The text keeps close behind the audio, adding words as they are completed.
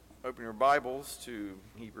Open your Bibles to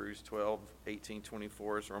Hebrews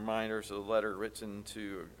 12:18-24 as a reminder. It's a letter written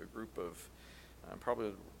to a group of probably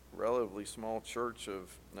a relatively small church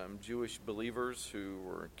of Jewish believers who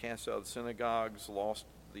were cast out of synagogues, lost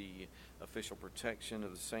the official protection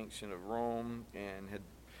of the sanction of Rome, and had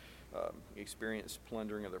experienced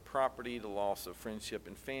plundering of their property, the loss of friendship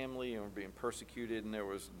and family, and were being persecuted. And there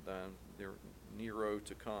was Nero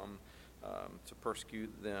to come to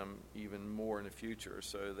persecute them even more in the future,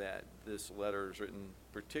 so that this letter is written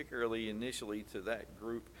particularly initially to that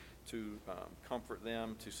group to comfort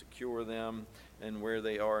them, to secure them and where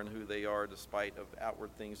they are and who they are, despite of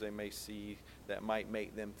outward things they may see that might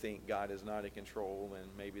make them think God is not in control and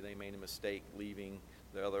maybe they made a mistake leaving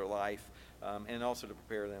their other life, and also to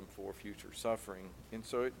prepare them for future suffering. And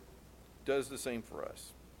so it does the same for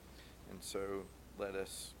us. And so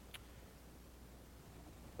let's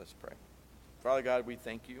pray. Father God, we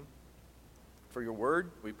thank you for your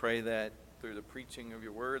word. We pray that through the preaching of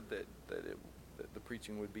your word that the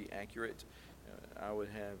preaching would be accurate. I would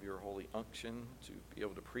have your holy unction to be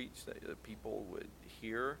able to preach, that the people would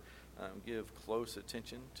hear, give close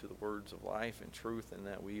attention to the words of life and truth, and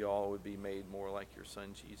that we all would be made more like your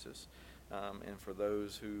son Jesus. And for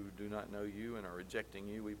those who do not know you and are rejecting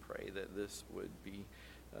you, we pray that this would be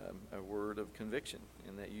a word of conviction,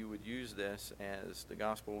 and that you would use this as the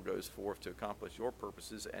gospel goes forth to accomplish your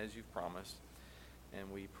purposes as you've promised. And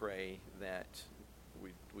we pray that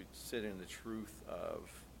we'd sit in the truth of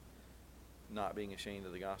not being ashamed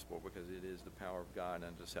of the gospel, because it is the power of God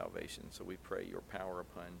unto salvation. So we pray your power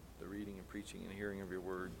upon the reading and preaching and hearing of your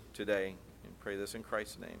word today, and pray this in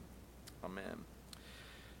Christ's name. Amen.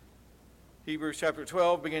 Hebrews chapter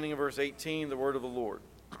 12, beginning of verse 18, the word of the Lord.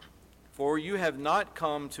 For you have not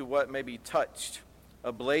come to what may be touched,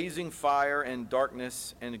 a blazing fire and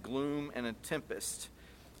darkness and gloom and a tempest,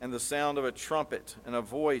 and the sound of a trumpet and a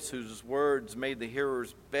voice whose words made the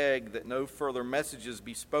hearers beg that no further messages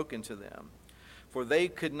be spoken to them. For they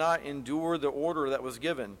could not endure the order that was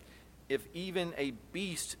given. If even a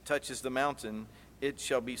beast touches the mountain, it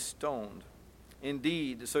shall be stoned.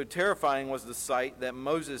 Indeed, so terrifying was the sight that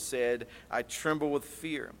Moses said, I tremble with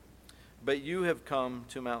fear. But you have come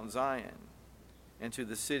to Mount Zion, and to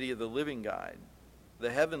the city of the living God,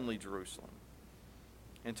 the heavenly Jerusalem,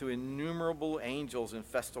 and to innumerable angels in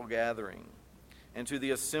festal gathering, and to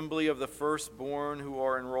the assembly of the firstborn who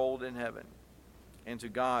are enrolled in heaven, and to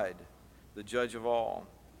God, the judge of all,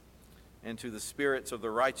 and to the spirits of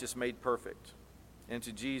the righteous made perfect, and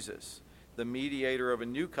to Jesus, the mediator of a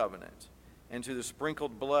new covenant, and to the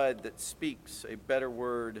sprinkled blood that speaks a better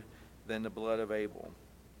word than the blood of Abel.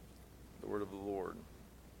 The word of the Lord.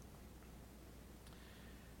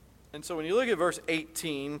 And so when you look at verse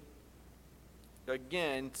 18,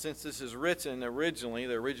 again, since this is written originally,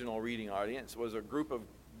 the original reading audience was a group of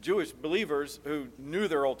Jewish believers who knew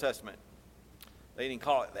their Old Testament. They didn't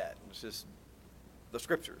call it that. It's just the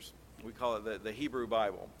scriptures. We call it the Hebrew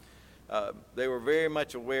Bible. They were very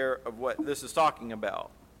much aware of what this is talking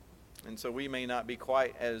about. And so we may not be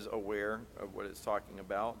quite as aware of what it's talking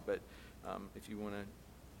about, but if you want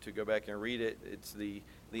to go back and read it, it's the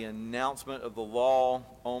announcement of the law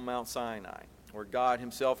on Mount Sinai, where God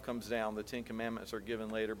himself comes down. The Ten Commandments are given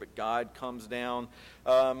later, but God comes down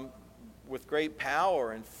with great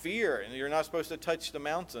power and fear, and you're not supposed to touch the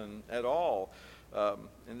mountain at all.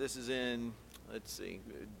 And this is in,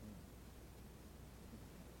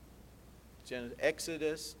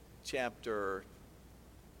 Exodus chapter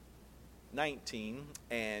 19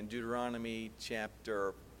 and Deuteronomy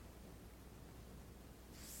chapter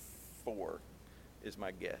 4 is my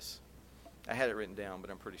guess. I had it written down, but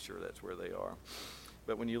I'm pretty sure that's where they are.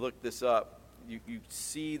 But when you look this up, you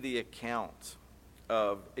see the account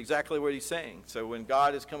of exactly what he's saying. So when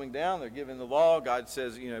God is coming down, they're given the law. God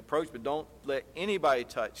says, approach, but don't let anybody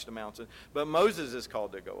touch the mountain. But Moses is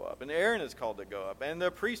called to go up, and Aaron is called to go up, and the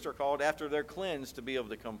priests are called after they're cleansed to be able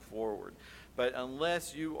to come forward. But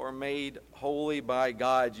unless you are made holy by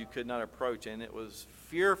God, you could not approach. And it was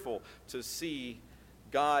fearful to see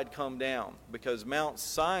God come down, because Mount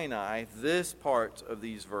Sinai, this part of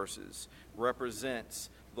these verses, represents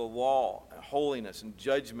the law, holiness, and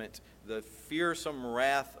judgment, the fearsome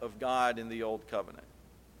wrath of God in the Old Covenant.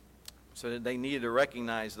 So that they needed to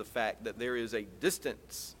recognize the fact that there is a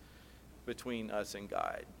distance between us and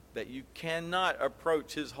God, that you cannot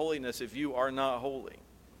approach his holiness if you are not holy.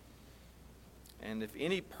 And if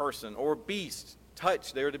any person or beast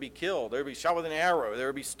touched, they were to be killed. They were to be shot with an arrow. They were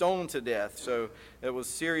to be stoned to death. So it was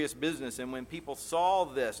serious business. And when people saw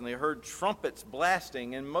this and they heard trumpets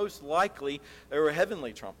blasting, and most likely they were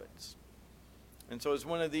heavenly trumpets. And so it's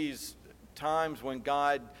one of these times when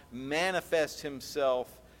God manifests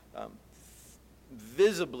himself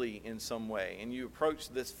visibly in some way, and you approach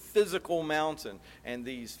this physical mountain and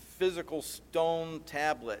these physical stone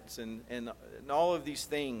tablets and all of these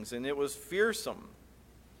things, and it was fearsome,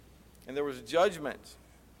 and there was judgment.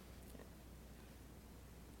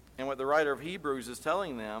 And what the writer of Hebrews is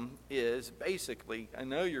telling them is basically, I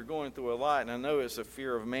know you're going through a lot, and I know it's a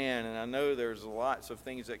fear of man, and I know there's lots of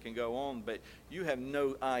things that can go on, but you have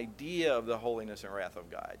no idea of the holiness and wrath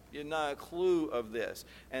of God. You have not a clue of this.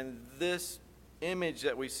 And this image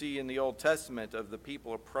that we see in the Old Testament of the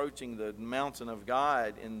people approaching the mountain of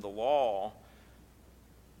God in the law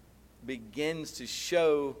begins to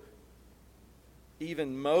show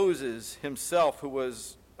even Moses himself, who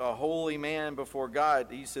was a holy man before God.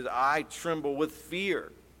 He said, I tremble with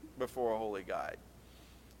fear before a holy God,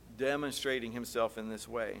 demonstrating himself in this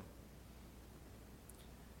way.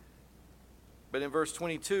 But in verse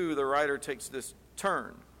 22, the writer takes this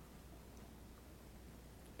turn,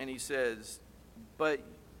 and he says, but,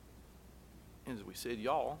 as we said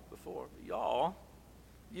y'all before, y'all,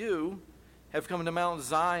 you have come to Mount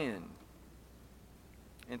Zion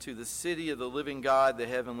and to the city of the living God, the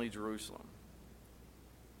heavenly Jerusalem.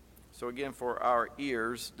 So again, for our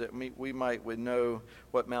ears, that we would know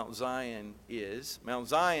what Mount Zion is. Mount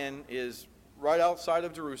Zion is right outside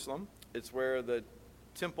of Jerusalem. It's where the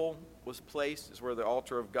temple was placed. It's where the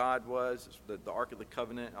altar of God was. It's the Ark of the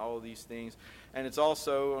Covenant, all of these things. And it's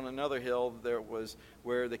also on another hill there was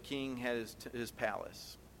where the king had his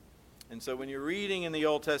palace. And so when you're reading in the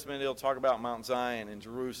Old Testament, it'll talk about Mount Zion and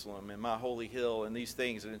Jerusalem and my holy hill and these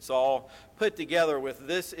things. And it's all put together with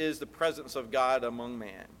this is the presence of God among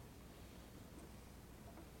man.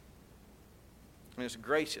 And it's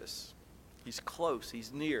gracious. He's close.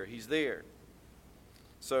 He's near. He's there.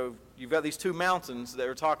 So you've got these two mountains that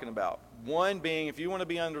we're talking about. One being, if you want to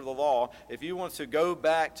be under the law, if you want to go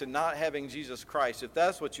back to not having Jesus Christ, if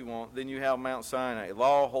that's what you want, then you have Mount Sinai.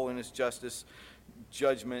 Law, holiness, justice,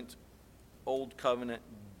 judgment, old covenant,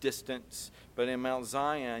 distance. But in Mount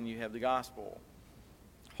Zion, you have the gospel.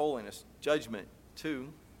 Holiness, judgment,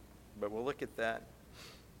 too. But we'll look at that.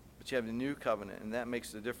 But you have the new covenant, and that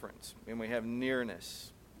makes the difference. And we have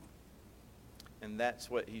nearness. And that's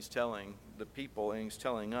what he's telling the people, and he's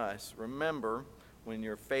telling us. Remember, when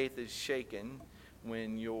your faith is shaken,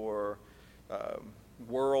 when your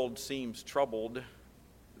world seems troubled,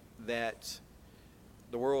 that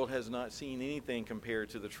the world has not seen anything compared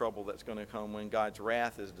to the trouble that's going to come when God's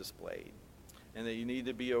wrath is displayed. And that you need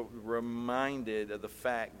to be reminded of the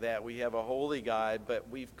fact that we have a holy God, but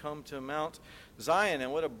we've come to Mount Zion,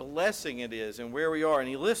 and what a blessing it is, and where we are. And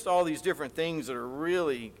he lists all these different things that are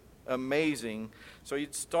really amazing. So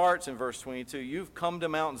it starts in verse 22. You've come to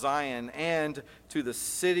Mount Zion and to the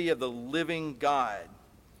city of the living God.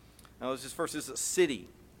 Now this first is a city.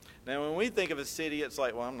 Now when we think of a city, it's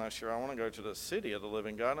like, well, I'm not sure I want to go to the city of the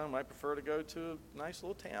living God. I might prefer to go to a nice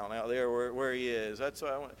little town out there where he is. That's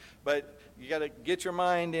what I want. But you got to get your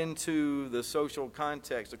mind into the social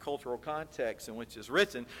context, the cultural context in which it's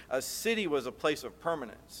written. A city was a place of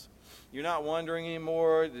permanence. You're not wandering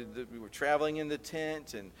anymore. We were traveling in the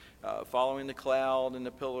tent and following the cloud and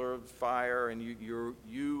the pillar of fire, and you're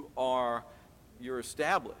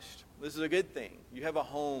established. This is a good thing. You have a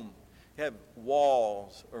home. You have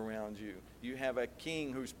walls around you. You have a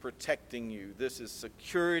king who's protecting you. This is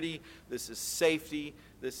security. This is safety.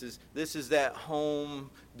 This is that home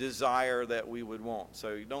desire that we would want.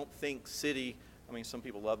 So you don't think city. I mean, some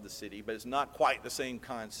people love the city, but it's not quite the same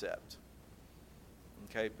concept.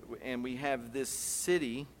 Okay, and we have this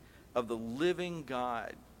city of the living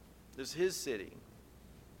God. This is his city.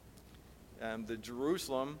 The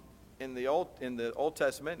Jerusalem in the Old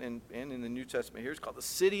Testament and in the New Testament here is called the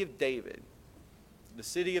city of David, the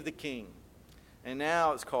city of the king. And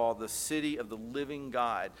now it's called the city of the living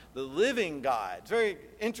God. The living God. It's a very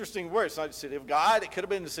interesting word. It's not the city of God. It could have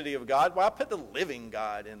been the city of God. Why put the living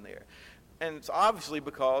God in there? And it's obviously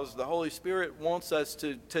because the Holy Spirit wants us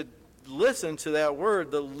to listen to that word,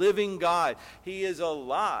 the living God. He is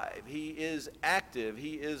alive. He is active.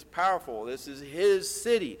 He is powerful. This is his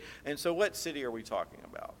city. And so what city are we talking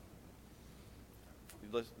about?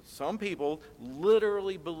 Some people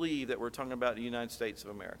literally believe that we're talking about the United States of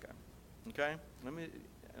America. Okay?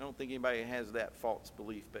 I don't think anybody has that false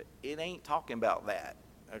belief, but it ain't talking about that.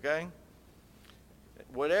 Okay?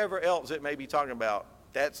 Whatever else it may be talking about,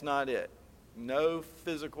 that's not it. No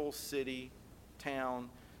physical city, town,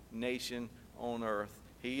 nation on earth.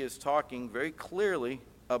 He is talking very clearly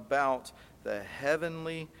about the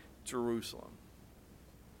heavenly Jerusalem.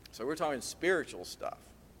 So we're talking spiritual stuff.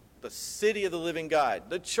 The city of the living God,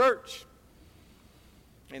 the church.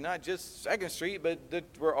 And not just 2nd Street, but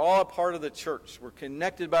we're all a part of the church. We're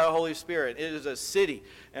connected by the Holy Spirit. It is a city.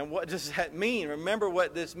 And what does that mean? Remember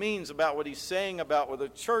what this means about what he's saying about what the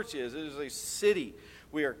church is. It is a city.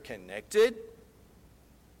 We are connected.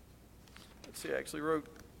 Let's see, I actually wrote,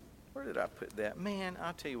 where did I put that? Man,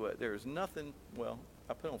 I'll tell you what, there's nothing, well,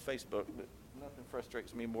 I put it on Facebook, but nothing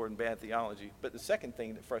frustrates me more than bad theology. But the second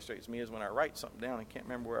thing that frustrates me is when I write something down and can't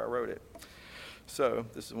remember where I wrote it. So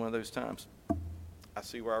this is one of those times. I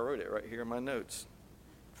see where I wrote it right here in my notes.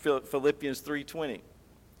 Philippians 3:20.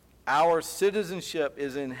 Our citizenship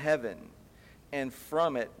is in heaven, and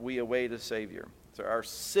from it we await a Savior. So our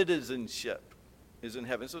citizenship is in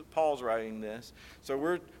heaven. So Paul's writing this. So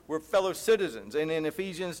we're fellow citizens. And in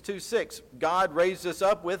Ephesians 2:6, God raised us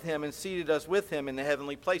up with him and seated us with him in the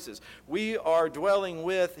heavenly places. We are dwelling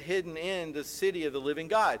with, hidden in the city of the living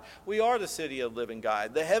God. We are the city of the living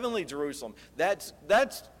God, the heavenly Jerusalem.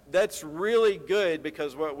 That's really good,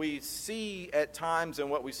 because what we see at times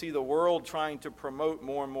and what we see the world trying to promote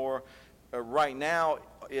more and more right now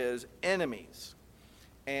is enemies.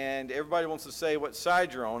 And everybody wants to say what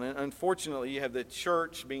side you're on. And unfortunately, you have the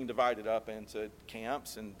church being divided up into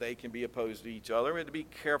camps, and they can be opposed to each other. We have to be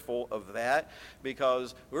careful of that,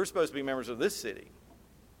 because we're supposed to be members of this city.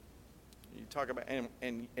 You talk about,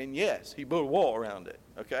 and yes, he built a wall around it,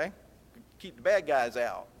 okay? Keep the bad guys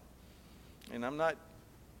out. And I'm not...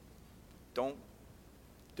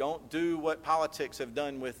 Don't do what politics have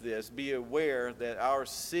done with this. Be aware that our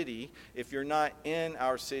city, if you're not in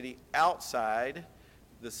our city, outside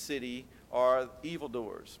the city are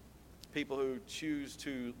evildoers, people who choose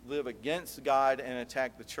to live against God and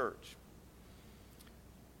attack the church.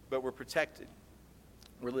 But we're protected.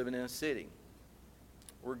 We're living in a city.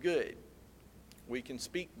 We're good. We can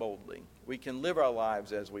speak boldly. We can live our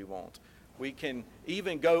lives as we want. We can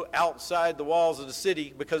even go outside the walls of the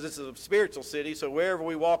city, because it's a spiritual city, so wherever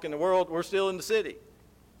we walk in the world, we're still in the city.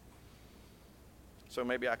 So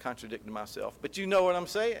maybe I contradicted myself, but you know what I'm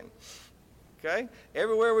saying. Okay?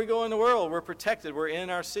 Everywhere we go in the world, we're protected. We're in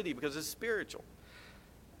our city because it's spiritual.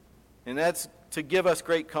 And that's to give us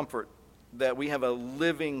great comfort that we have a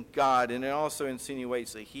living God, and it also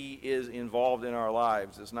insinuates that he is involved in our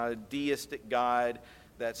lives. It's not a deistic God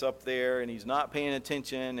that's up there and he's not paying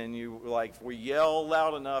attention, and we yell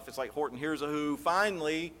loud enough, it's like Horton Hears a Who,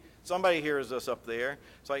 finally somebody hears us up there.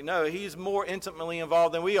 It's like, no, he's more intimately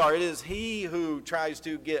involved than we are. It is he who tries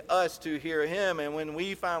to get us to hear him, and when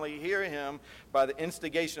we finally hear him by the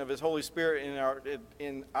instigation of his Holy Spirit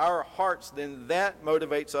in our hearts, then that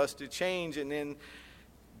motivates us to change, and then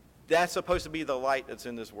that's supposed to be the light that's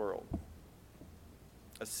in this world.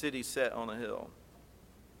 A city set on a hill.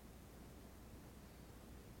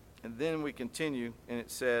 And then we continue, and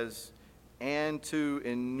it says, and to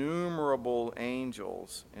innumerable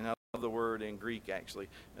angels. And I love the word in Greek, actually.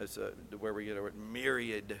 That's where we get our word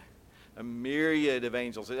myriad. A myriad of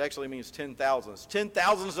angels. It actually means 10,000s.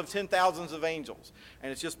 10,000s of 10,000s of angels.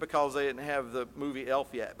 And it's just because they didn't have the movie Elf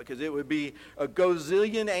yet, because it would be a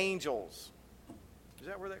gazillion angels. Is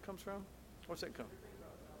that where that comes from? What's that come?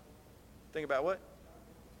 Think about what?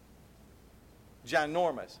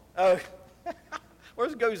 Ginormous. Oh,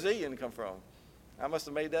 where's gazillion come from? I must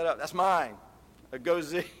have made that up. That's mine. A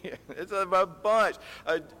gazillion. It's a bunch.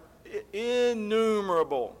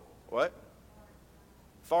 Innumerable. What?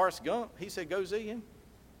 Forrest Gump. He said gazillion.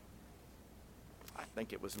 I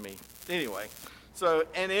think it was me. Anyway. So,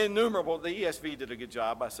 and innumerable. The ESV did a good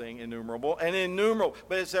job by saying innumerable. And innumerable.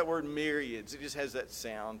 But it's that word myriads. It just has that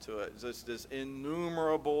sound to it. It's this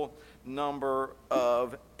innumerable number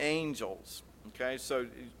of angels. Okay. So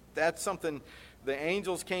that's something. The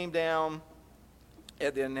angels came down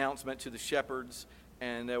at the announcement to the shepherds,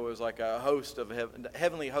 and there was like a host of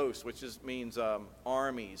heavenly host, which means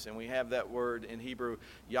armies. And we have that word in Hebrew,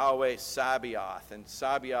 Yahweh Sabaoth. And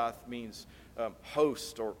Sabaoth means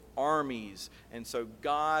host or armies. And so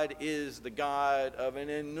God is the God of an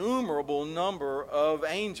innumerable number of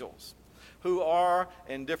angels who are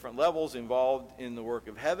in different levels involved in the work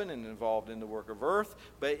of heaven and involved in the work of earth,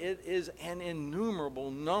 but it is an innumerable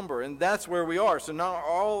number, and that's where we are. So not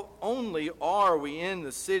only are we in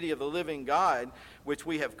the city of the living God, which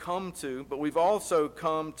we have come to, but we've also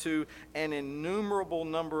come to an innumerable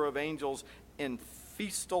number of angels in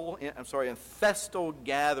festal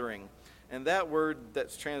gathering. And that word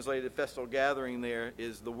that's translated festal gathering there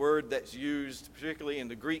is the word that's used particularly in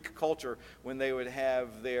the Greek culture when they would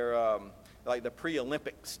have their like the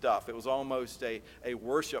pre-Olympic stuff. It was almost a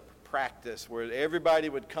worship practice where everybody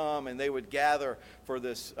would come and they would gather for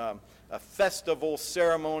this a festival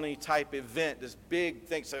ceremony type event, this big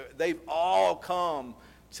thing. So they've all come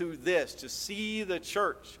to this, to see the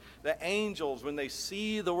church, the angels, when they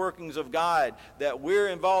see the workings of God that we're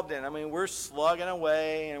involved in. I mean, we're slugging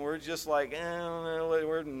away, and we're just like,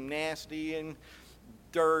 we're nasty and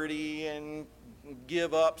dirty and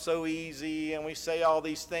give up so easy, and we say all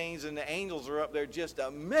these things, and the angels are up there just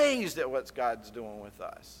amazed at what God's doing with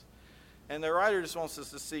us. And the writer just wants us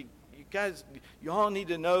to see, you guys, you all need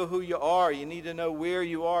to know who you are. You need to know where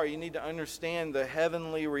you are. You need to understand the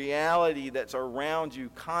heavenly reality that's around you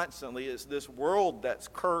constantly. It's this world that's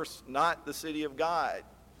cursed, not the city of God.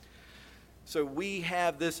 So we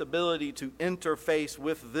have this ability to interface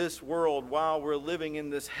with this world while we're living in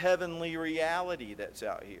this heavenly reality that's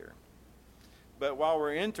out here. But while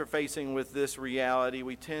we're interfacing with this reality,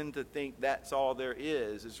 we tend to think that's all there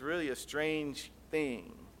is. It's really a strange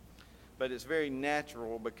thing. But it's very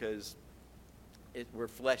natural because we're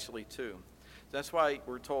fleshly too. That's why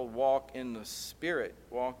we're told walk in the Spirit,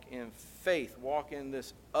 walk in faith, walk in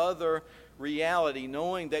this other reality,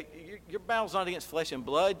 knowing that your battle's not against flesh and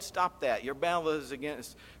blood. Stop that. Your battle is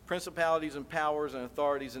against principalities and powers and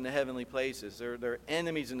authorities in the heavenly places. They're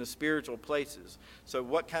enemies in the spiritual places. So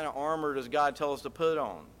what kind of armor does God tell us to put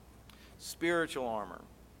on? Spiritual armor.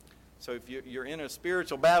 So if you're in a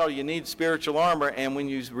spiritual battle, you need spiritual armor. And when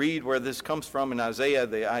you read where this comes from in Isaiah,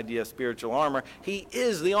 the idea of spiritual armor, he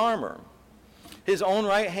is the armor. His own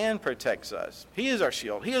right hand protects us. He is our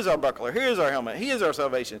shield. He is our buckler. He is our helmet. He is our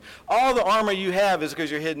salvation. All the armor you have is because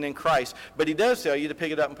you're hidden in Christ. But he does tell you to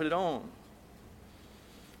pick it up and put it on.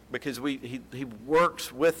 Because he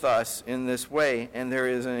works with us in this way. And there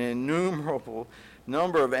is an innumerable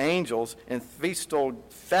number of angels and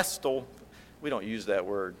festal, we don't use that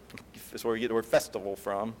word. That's where we get the word festival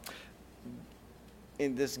from.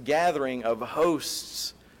 In this gathering of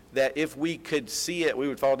hosts, that if we could see it, we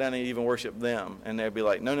would fall down and even worship them. And they'd be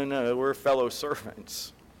like, no, we're fellow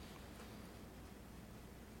servants.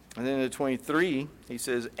 And then in 23, he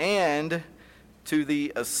says, and to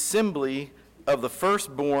the assembly of the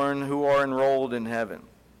firstborn who are enrolled in heaven.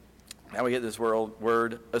 Now we get this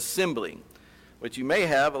word assembly, which you may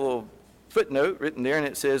have a little footnote written there, and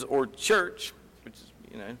it says, or church,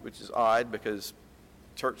 which is odd because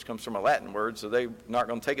church comes from a Latin word, so they're not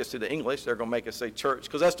going to take us to the English. They're going to make us say church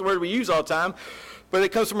because that's the word we use all the time. But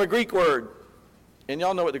it comes from a Greek word. And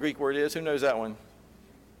y'all know what the Greek word is. Who knows that one?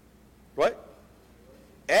 What?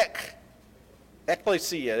 Ekklesia.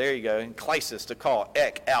 There you go. And klesis, to call.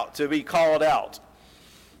 Out. To be called out.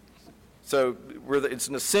 So it's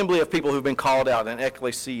an assembly of people who've been called out, an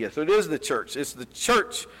ekklesia. So it is the church. It's the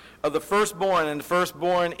church of the firstborn, and the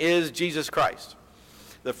firstborn is Jesus Christ.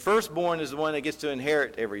 The firstborn is the one that gets to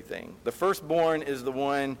inherit everything. The firstborn is the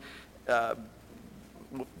one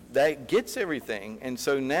that gets everything. And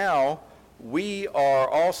so now we are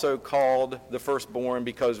also called the firstborn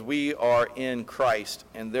because we are in Christ,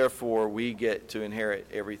 and therefore we get to inherit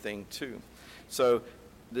everything too. So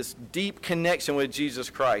this deep connection with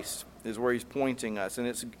Jesus Christ is where he's pointing us. And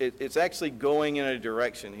it's actually going in a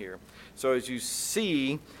direction here. So as you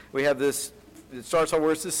see, we have this, it starts out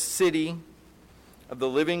where it's this city of the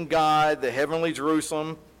living God, the heavenly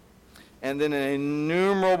Jerusalem, and then an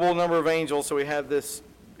innumerable number of angels. So we have this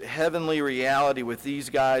heavenly reality with these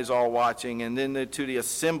guys all watching. And then to the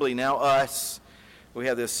assembly, now us. We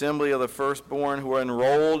have the assembly of the firstborn who are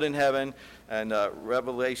enrolled in heaven. And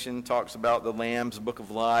Revelation talks about the Lamb's book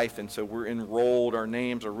of life. And so we're enrolled. Our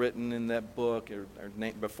names are written in that book.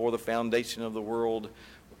 Before the foundation of the world,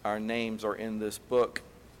 our names are in this book.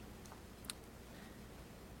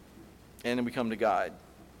 And then we come to God,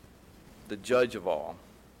 the judge of all.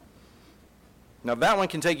 Now that one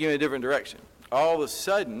can take you in a different direction. All of a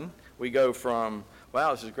sudden, we go from,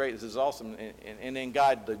 wow, this is great, this is awesome, and then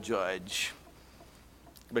God, the judge.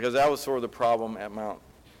 Because that was sort of the problem at Mount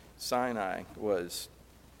Sinai, was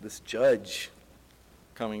this judge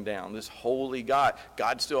coming down, this holy God.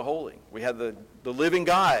 God's still holy. We have the living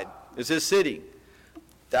God. It's his city.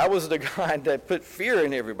 That was the God that put fear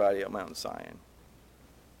in everybody at Mount Sinai.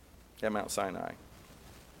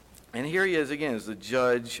 And here he is again as the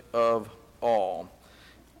judge of all.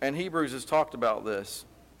 And Hebrews has talked about this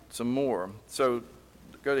some more. So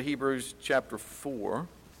go to Hebrews chapter 4.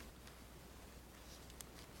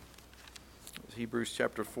 Hebrews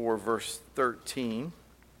chapter 4, verse 13.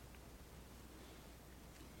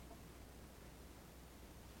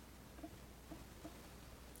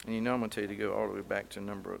 And I'm going to tell you to go all the way back to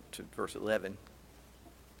verse 11.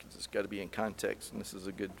 Because it's got to be in context, and this is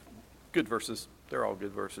a good verses. They're all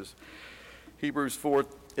good verses. Hebrews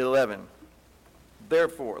 4:11.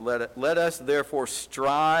 Therefore, let us therefore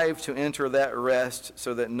strive to enter that rest,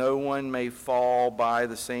 so that no one may fall by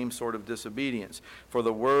the same sort of disobedience. For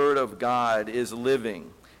the word of God is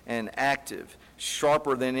living and active,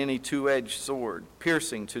 sharper than any two-edged sword,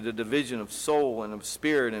 piercing to the division of soul and of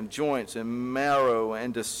spirit and joints and marrow,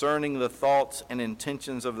 and discerning the thoughts and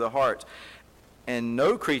intentions of the heart. And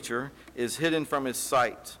no creature is hidden from his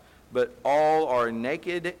sight, but all are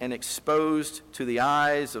naked and exposed to the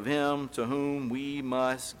eyes of him to whom we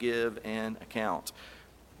must give an account.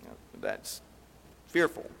 That's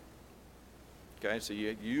fearful. Okay, so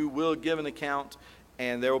you will give an account,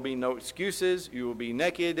 and there will be no excuses. You will be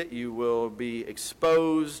naked. You will be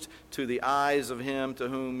exposed to the eyes of him to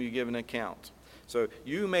whom you give an account. So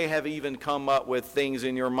you may have even come up with things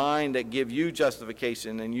in your mind that give you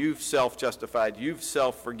justification, and you've self-justified, you've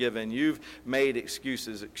self-forgiven, you've made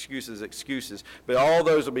excuses. But all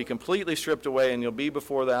those will be completely stripped away, and you'll be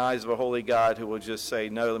before the eyes of a holy God who will just say,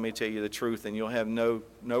 no, let me tell you the truth, and you'll have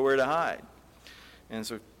nowhere to hide. And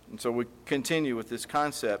so we continue with this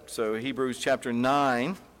concept. So Hebrews chapter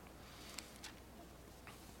 9,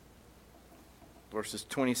 verses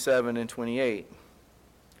 27 and 28.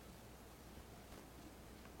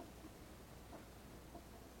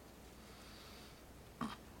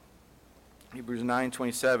 Hebrews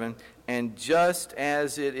 9:27, and just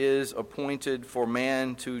as it is appointed for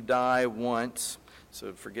man to die once,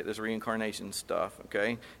 so forget this reincarnation stuff,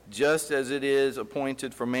 okay? Just as it is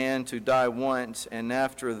appointed for man to die once, and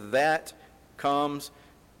after that comes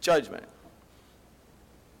judgment.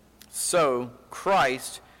 So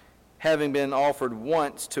Christ, having been offered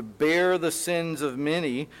once to bear the sins of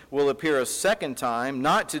many, will appear a second time,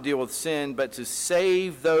 not to deal with sin, but to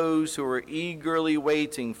save those who are eagerly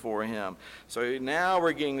waiting for him. So now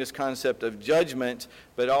we're getting this concept of judgment,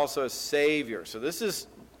 but also a Savior. So this is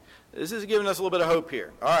giving us a little bit of hope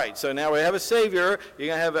here. All right, so now we have a Savior. You're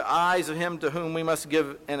going to have the eyes of him to whom we must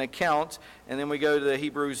give an account. And then we go to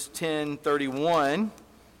Hebrews 10:31.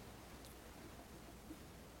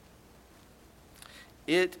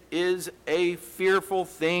 It is a fearful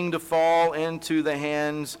thing to fall into the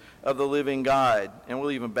hands of the living God. And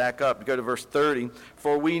we'll even back up. Go to verse 30.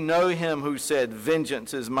 For we know him who said,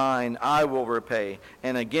 vengeance is mine, I will repay.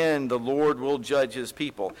 And again, the Lord will judge his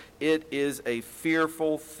people. It is a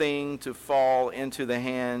fearful thing to fall into the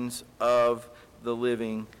hands of the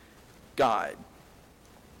living God.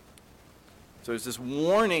 So there's this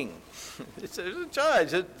warning. There's a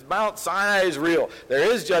judge. Mount Sinai is real.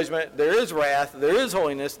 There is judgment. There is wrath. There is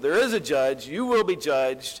holiness. There is a judge. You will be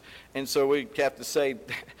judged. And so we have to say,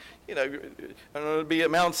 I'm going to be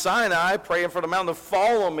at Mount Sinai praying for the mountain to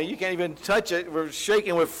fall on me. You can't even touch it. We're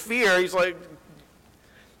shaking with fear. He's like,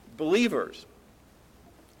 believers,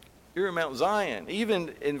 you're in Mount Zion.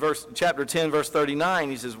 Even in chapter 10, verse 39,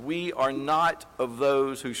 he says, we are not of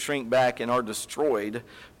those who shrink back and are destroyed,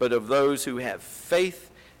 but of those who have faith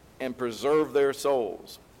and preserve their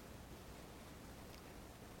souls.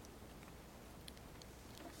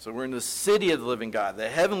 So we're in the city of the living God, the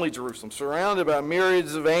heavenly Jerusalem, surrounded by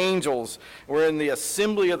myriads of angels. We're in the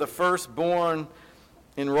assembly of the firstborn,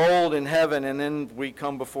 enrolled in heaven, and then we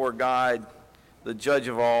come before God, the judge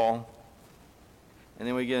of all. And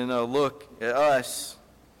then we get a look at us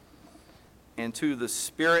and to the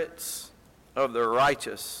spirits of the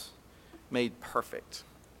righteous made perfect.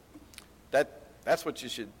 That's what you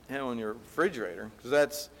should have on your refrigerator, because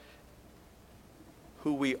that's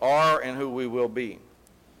who we are and who we will be.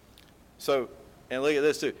 So, and look at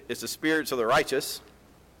this too. It's the spirits of the righteous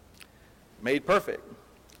made perfect.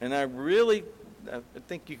 And I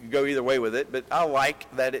think you could go either way with it, but I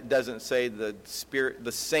like that it doesn't say the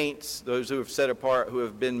saints, those who have set apart, who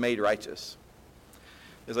have been made righteous.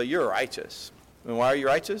 It's like, you're righteous. And why are you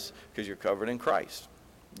righteous? Because you're covered in Christ.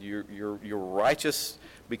 You're righteous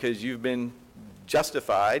because you've been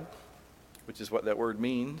justified, which is what that word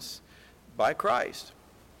means, by Christ.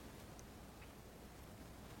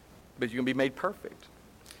 But you can be made perfect.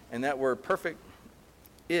 And that word perfect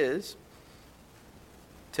is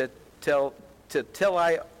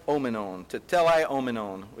tetelai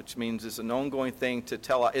omenon, which means it's an ongoing thing.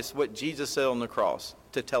 It's what Jesus said on the cross,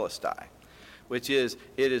 tetelestai, which is,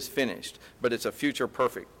 it is finished. But it's a future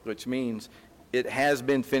perfect, which means it has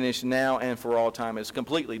been finished now and for all time. It's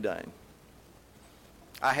completely done.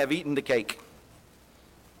 I have eaten the cake.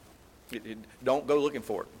 Don't go looking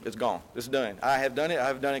for it. It's gone. It's done. I have done it. I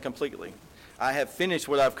have done it completely. I have finished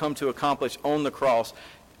what I've come to accomplish on the cross.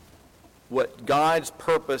 What God's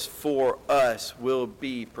purpose for us will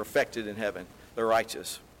be perfected in heaven. The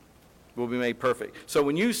righteous will be made perfect. So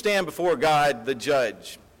when you stand before God, the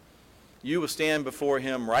judge, you will stand before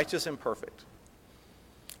him righteous and perfect.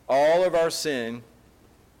 All of our sin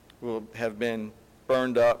will have been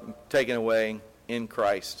burned up, taken away in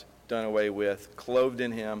Christ, done away with, clothed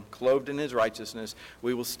in him, clothed in his righteousness,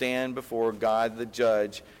 we will stand before God the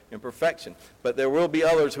judge in perfection. But there will be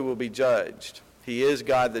others who will be judged. He is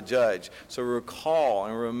God the judge. So recall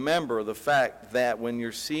and remember the fact that when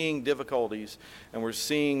you're seeing difficulties and we're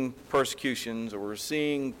seeing persecutions or we're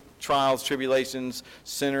seeing trials, tribulations,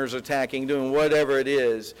 sinners attacking, doing whatever it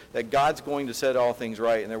is, that God's going to set all things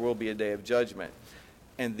right and there will be a day of judgment.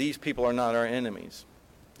 And these people are not our enemies.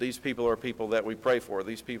 These people are people that we pray for.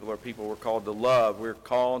 These people are people we're called to love. We're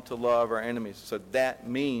called to love our enemies. So that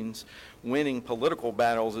means winning political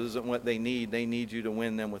battles isn't what they need. They need you to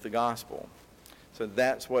win them with the gospel. So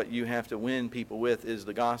that's what you have to win people with, is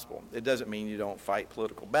the gospel. It doesn't mean you don't fight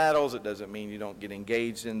political battles. It doesn't mean you don't get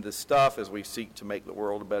engaged in this stuff as we seek to make the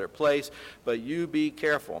world a better place. But you be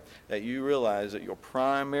careful that you realize that your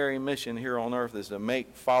primary mission here on earth is to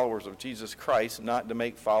make followers of Jesus Christ, not to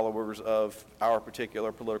make followers of our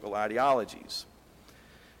particular political ideologies.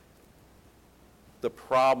 The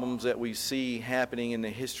problems that we see happening in the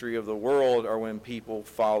history of the world are when people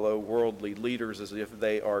follow worldly leaders as if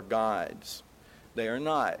they are gods. They are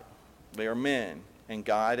not. They are men. And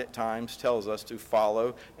God at times tells us to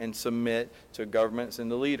follow and submit to governments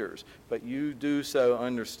and to leaders. But you do so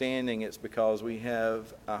understanding it's because we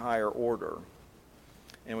have a higher order.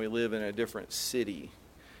 And we live in a different city.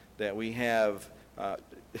 That we have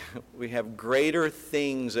greater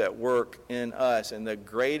things at work in us. And the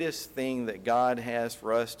greatest thing that God has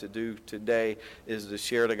for us to do today is to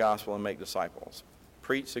share the gospel and make disciples.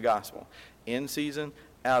 Preach the gospel. In season,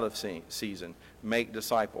 out of season. Make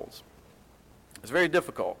disciples. It's very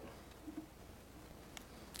difficult,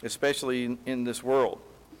 especially in this world.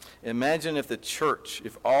 Imagine if the church,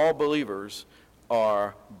 if all believers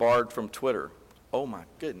are barred from Twitter. Oh my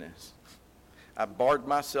goodness. I barred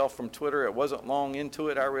myself from Twitter. It wasn't long into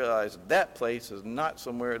it. I realized that place is not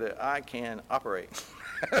somewhere that I can operate.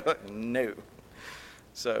 No.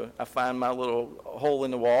 So I find my little hole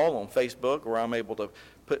in the wall on Facebook where I'm able to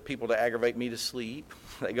put people to aggravate me to sleep.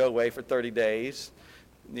 They go away for 30 days.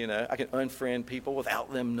 You know, I can unfriend people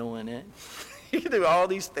without them knowing it. You can do all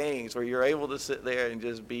these things where you're able to sit there and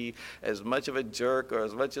just be as much of a jerk or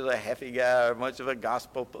as much of a happy guy or much of a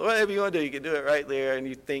gospel. Whatever you want to do, you can do it right there, and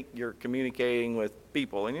you think you're communicating with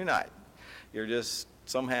people, and you're not. You're just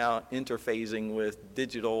somehow interfacing with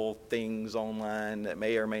digital things online that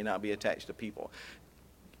may or may not be attached to people.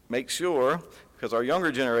 Make sure, because our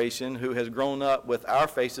younger generation who has grown up with our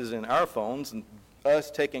faces in our phones and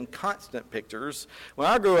us taking constant pictures. When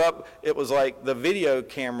I grew up, it was like the video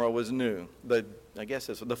camera was new. I guess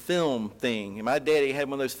it's the film thing. And my daddy had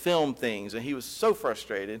one of those film things, and he was so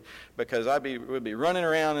frustrated because we'd be running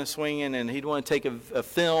around and swinging, and he'd want to take a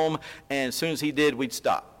film, and as soon as he did, we'd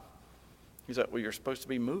stop. He's like, well, you're supposed to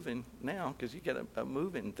be moving now because you got a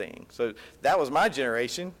moving thing. So that was my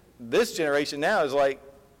generation. This generation now is like,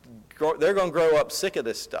 they're going to grow up sick of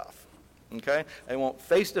this stuff. Okay? They want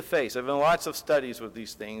face-to-face. There have been lots of studies with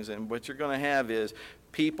these things, and what you're going to have is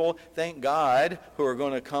people, thank God, who are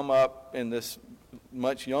going to come up in this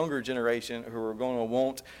much younger generation who are going to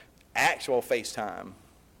want actual FaceTime.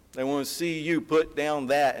 They want to see you put down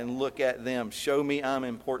that and look at them. Show me I'm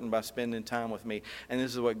important by spending time with me. And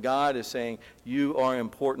this is what God is saying. You are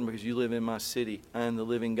important because you live in my city. I am the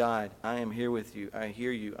living God. I am here with you. I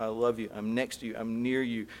hear you. I love you. I'm next to you. I'm near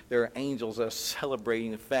you. There are angels that are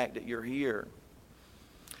celebrating the fact that you're here.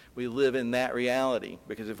 We live in that reality,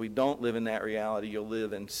 because if we don't live in that reality, you'll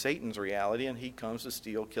live in Satan's reality, and he comes to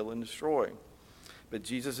steal, kill, and destroy. But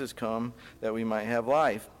Jesus has come that we might have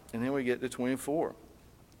life. And then we get to 24.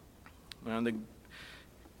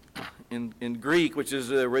 In Greek, which is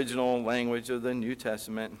the original language of the New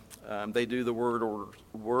Testament, they do the word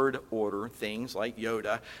order things like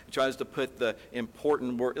Yoda. It tries to put the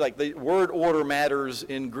important word, like the word order matters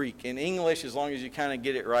in Greek. In English, as long as you kind of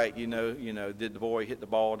get it right, you know, did the boy hit the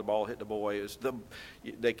ball hit the boy.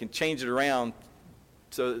 They can change it around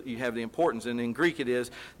so you have the importance. And in Greek, it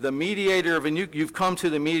is the mediator of you've come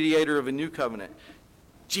to the mediator of a new covenant,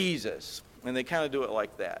 Jesus. And they kind of do it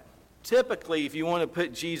like that. Typically, if you want to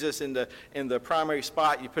put Jesus in the primary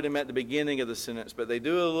spot, you put him at the beginning of the sentence. But they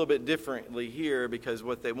do it a little bit differently here, because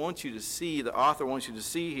what they want you to see, the author wants you to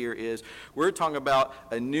see here, is we're talking about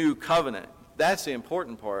a new covenant. That's the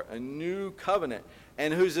important part, a new covenant.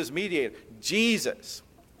 And who's this mediator? Jesus,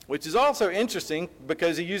 which is also interesting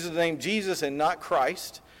because he uses the name Jesus and not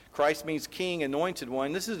Christ. Christ means king, anointed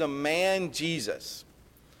one. This is the man Jesus.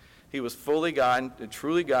 He was fully God,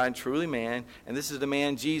 truly man, and this is the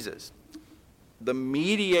man Jesus. The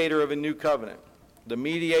mediator of a new covenant. The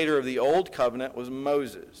mediator of the old covenant was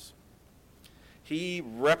Moses. He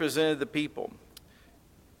represented the people.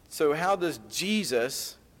 So how does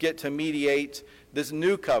Jesus get to mediate this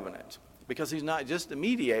new covenant, because he's not just the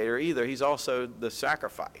mediator either, he's also the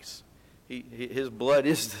sacrifice. His blood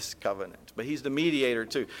is this covenant, but he's the mediator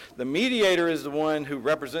too. The mediator is the one who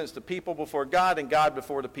represents the people before God and God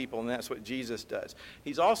before the people, and that's what Jesus does.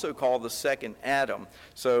 He's also called the second Adam.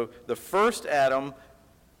 So the first Adam,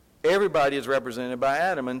 everybody is represented by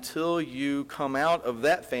Adam until you come out of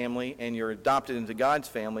that family and you're adopted into God's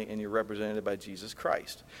family and you're represented by Jesus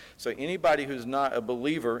Christ. So anybody who's not a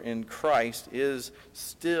believer in Christ is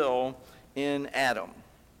still in Adam.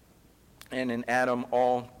 And in Adam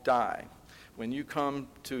all die. When you come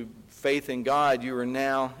to faith in God, you are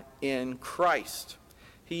now in Christ.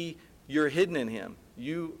 You're hidden in him.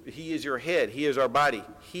 He is your head. He is our body.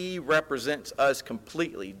 He represents us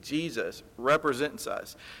completely. Jesus represents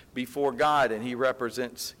us before God, and he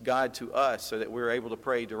represents God to us so that we're able to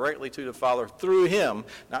pray directly to the Father through him,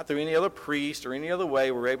 not through any other priest or any other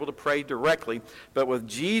way. We're able to pray directly. But with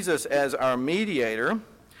Jesus as our mediator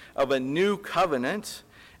of a new covenant,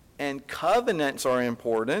 and covenants are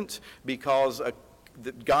important because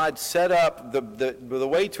God set up the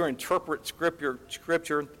way to interpret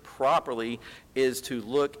Scripture properly is to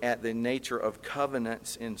look at the nature of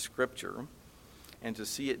covenants in Scripture and to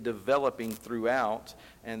see it developing throughout.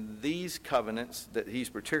 And these covenants that he's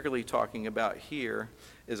particularly talking about here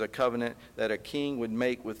is a covenant that a king would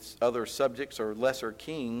make with other subjects or lesser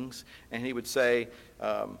kings, and he would say,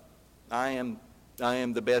 I am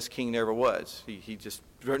the best king there ever was. He just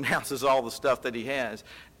renounces all the stuff that he has,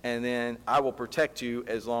 and then I will protect you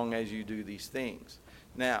as long as you do these things.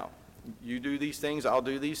 Now, you do these things, I'll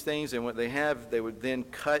do these things, and what they would then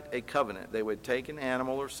cut a covenant. They would take an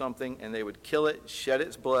animal or something, and they would kill it, shed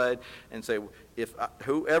its blood, and say,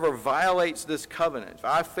 whoever violates this covenant, if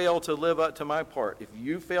I fail to live up to my part, if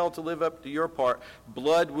you fail to live up to your part,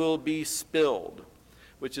 blood will be spilled.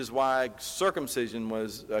 Which is why circumcision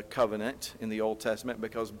was a covenant in the Old Testament,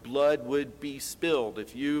 because blood would be spilled.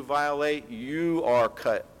 If you violate, you are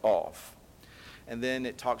cut off. And then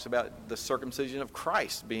it talks about the circumcision of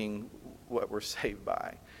Christ being what we're saved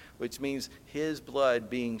by, which means his blood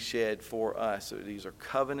being shed for us. So these are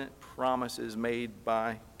covenant promises made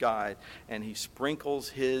by God, and he sprinkles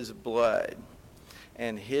his blood,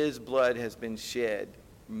 and his blood has been shed.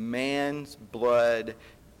 Man's blood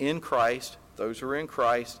in Christ, those who are in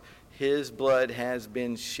Christ, his blood has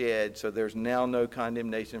been shed, so there's now no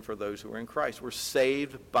condemnation for those who are in Christ. We're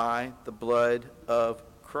saved by the blood of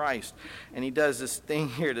Christ. And he does this thing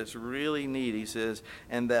here that's really neat. He says,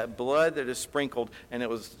 and that blood that is sprinkled, and it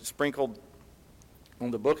was sprinkled on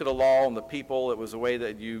the book of the law and the people, it was a way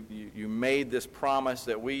that you made this promise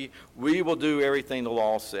that we will do everything the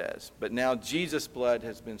law says. But now Jesus' blood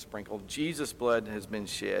has been sprinkled. Jesus' blood has been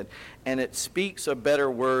shed. And it speaks a better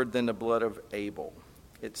word than the blood of Abel.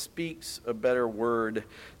 It speaks a better word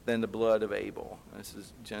than the blood of Abel. This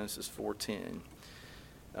is Genesis 4:10.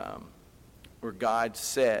 Where God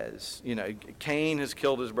says, Cain has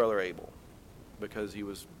killed his brother Abel because he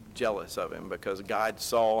was jealous of him, because God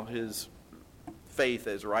saw his faith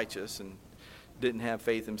as righteous and didn't have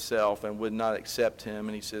faith himself and would not accept him.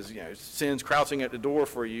 And he says, sin's crouching at the door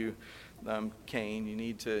for you, Cain. You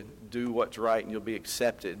need to do what's right and you'll be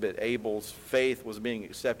accepted. But Abel's faith was being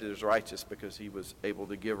accepted as righteous because he was able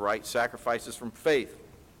to give right sacrifices from faith.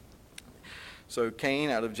 So Cain,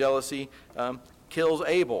 out of jealousy, kills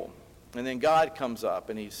Abel. And then God comes up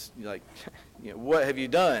and he's like, what have you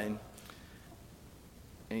done?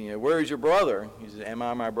 And where is your brother? He says, am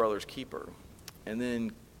I my brother's keeper? And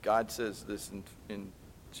then God says this in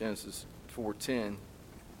Genesis 4:10,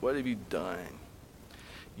 what have you done?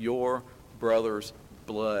 Your brother's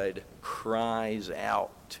blood cries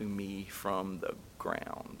out to me from the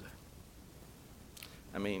ground.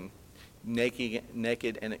 I mean,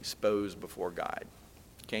 naked and exposed before God.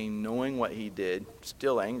 Cain, knowing what he did,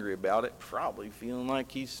 still angry about it, probably feeling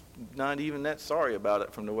like he's not even that sorry about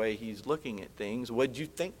it from the way he's looking at things. What'd you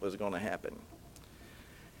think was going to happen?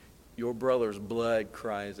 Your brother's blood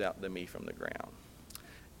cries out to me from the ground.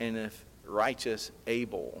 And if righteous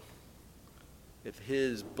Abel, if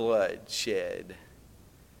his blood shed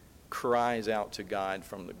cries out to God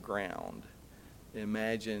from the ground,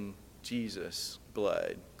 imagine Jesus'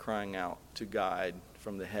 blood crying out to God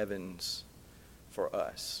from the heavens for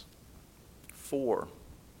us. For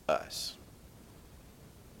us.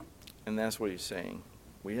 And that's what he's saying.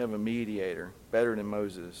 We have a mediator, better than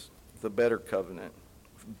Moses, the better covenant,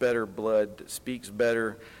 better blood that speaks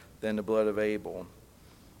better than the blood of Abel.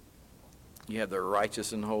 You have the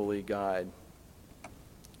righteous and holy God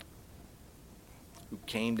who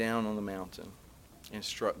came down on the mountain and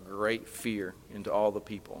struck great fear into all the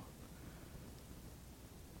people.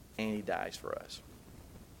 And he dies for us.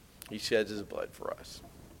 He sheds his blood for us.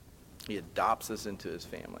 He adopts us into his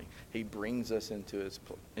family. He brings us into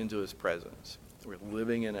his presence. We're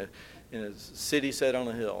living in a city set on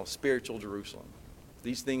a hill, spiritual Jerusalem.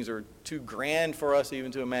 These things are too grand for us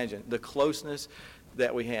even to imagine, the closeness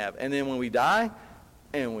that we have. And then when we die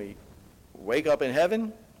and we wake up in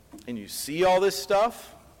heaven and you see all this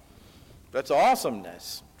stuff, that's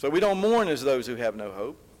awesomeness. So we don't mourn as those who have no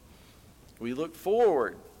hope. We look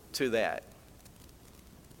forward to that.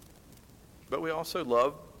 But we also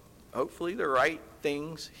love, hopefully, the right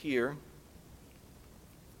things here.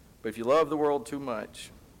 But if you love the world too much,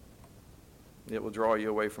 it will draw you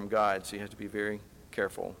away from God. So you have to be very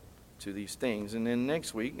careful to these things. And then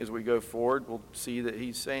next week, as we go forward, we'll see that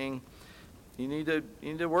he's saying you need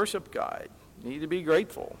to worship God. You need to be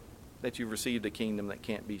grateful that you've received a kingdom that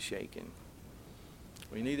can't be shaken.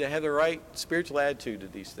 We need to have the right spiritual attitude to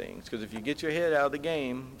these things. Because if you get your head out of the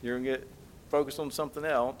game, you're going to get focused on something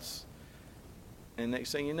else. And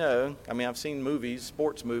next thing you know, I mean, I've seen movies,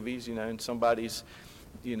 sports movies, and somebody's,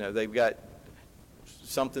 they've got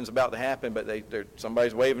something's about to happen, but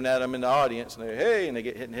somebody's waving at them in the audience, and they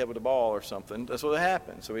get hit in the head with a ball or something. That's what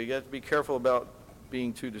happens. So we got to be careful about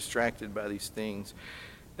being too distracted by these things.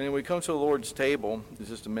 And then we come to the Lord's table in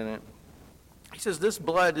just a minute. He says, "This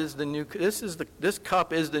blood is this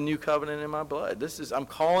cup is the new covenant in my blood." I'm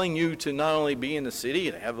calling you to not only be in the city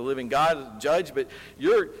and have the living God as a judge, but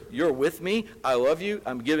you're with me. I love you.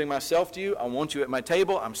 I'm giving myself to you. I want you at my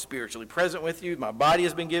table. I'm spiritually present with you. My body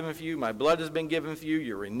has been given for you. My blood has been given for you.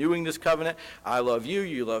 You're renewing this covenant. I love you.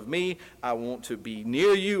 You love me. I want to be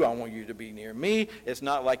near you. I want you to be near me. It's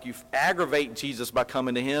not like you aggravate Jesus by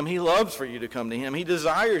coming to him. He loves for you to come to him. He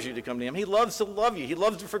desires you to come to him. He loves to love you. He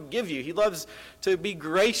loves to forgive you. He loves to be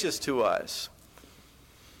gracious to us.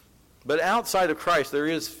 But outside of Christ, there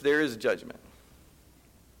is judgment.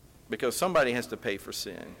 Because somebody has to pay for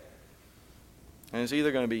sin. And it's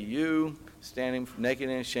either going to be you standing naked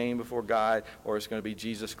and ashamed before God, or it's going to be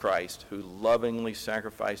Jesus Christ who lovingly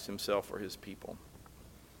sacrificed himself for his people.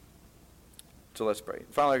 So let's pray.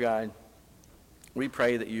 Father God, we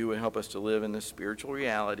pray that you would help us to live in this spiritual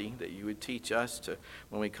reality, that you would teach us to,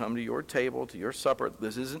 when we come to your table, to your supper,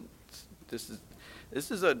 this is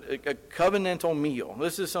a covenantal meal.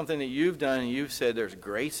 This is something that you've done, and you've said there's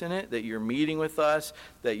grace in it, that you're meeting with us,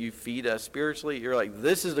 that you feed us spiritually. You're like,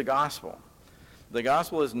 this is the gospel. The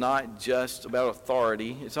gospel is not just about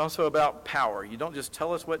authority. It's also about power. You don't just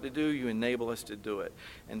tell us what to do, you enable us to do it.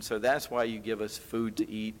 And so that's why you give us food to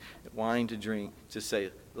eat, wine to drink, to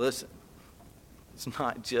say, listen, it's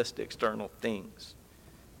not just external things.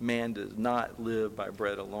 Man does not live by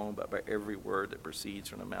bread alone, but by every word that proceeds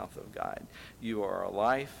from the mouth of God. You are our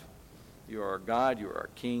life. You are our God. You are our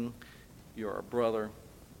King. You are our brother.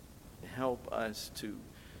 Help us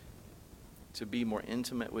to be more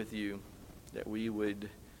intimate with you, that we would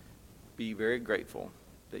be very grateful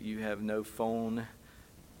that you have no phone,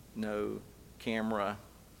 no camera,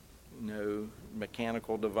 no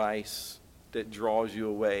mechanical device that draws you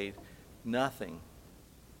away. Nothing.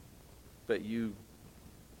 But you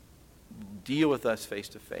deal with us face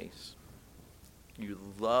to face. You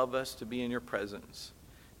love us to be in your presence.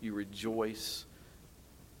 You rejoice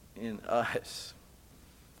in us.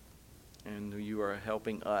 And you are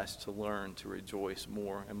helping us to learn to rejoice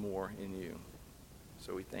more and more in you.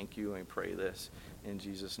 So we thank you and we pray this in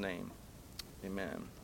Jesus' name. Amen.